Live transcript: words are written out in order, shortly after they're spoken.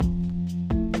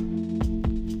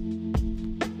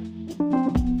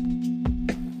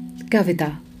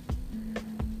Kavita,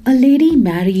 a lady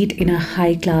married in a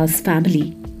high class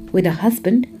family with a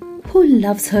husband who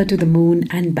loves her to the moon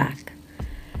and back.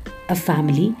 A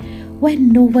family where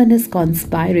no one is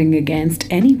conspiring against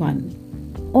anyone.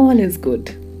 All is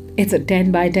good. It's a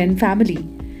 10 by 10 family.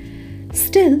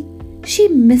 Still, she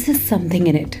misses something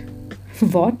in it.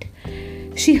 What?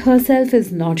 She herself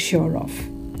is not sure of.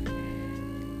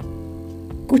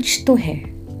 कुछ तो है,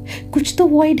 कुछ तो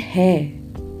void है.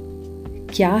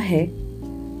 क्या है?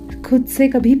 खुद से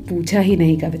कभी पूछा ही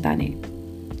नहीं कविता ने.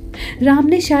 राम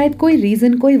ने शायद कोई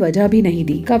रीजन, कोई वजह भी नहीं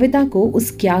दी कविता को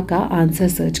उस क्या का आंसर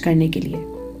सर्च करने के लिए.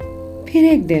 फिर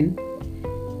एक दिन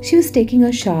she was taking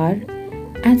a shower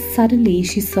and suddenly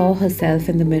she saw herself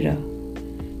in the mirror,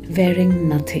 wearing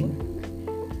nothing.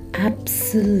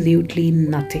 Absolutely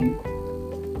nothing.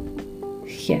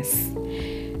 Yes,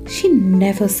 she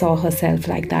never saw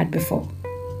herself like that before.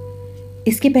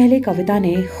 इसके पहले कविता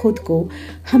ने खुद को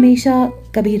हमेशा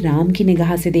कभी राम की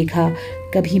निगाह से देखा,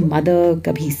 कभी मदर,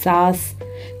 कभी सास,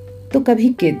 तो कभी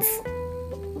kids.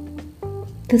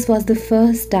 This was the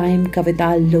first time Kavita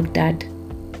looked at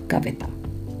Kavita.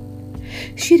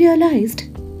 She realized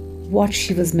what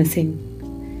she was missing.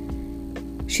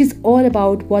 She's all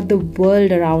about what the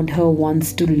world around her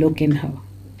wants to look in her.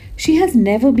 She has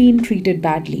never been treated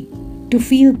badly to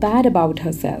feel bad about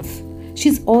herself.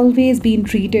 She's always been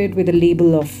treated with a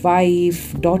label of wife,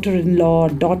 daughter-in-law,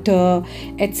 daughter,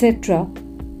 etc.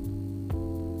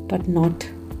 But not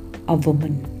a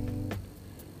woman.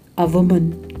 A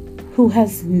woman who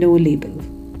has no label.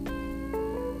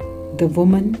 The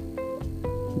woman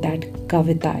that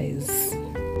Kavita is.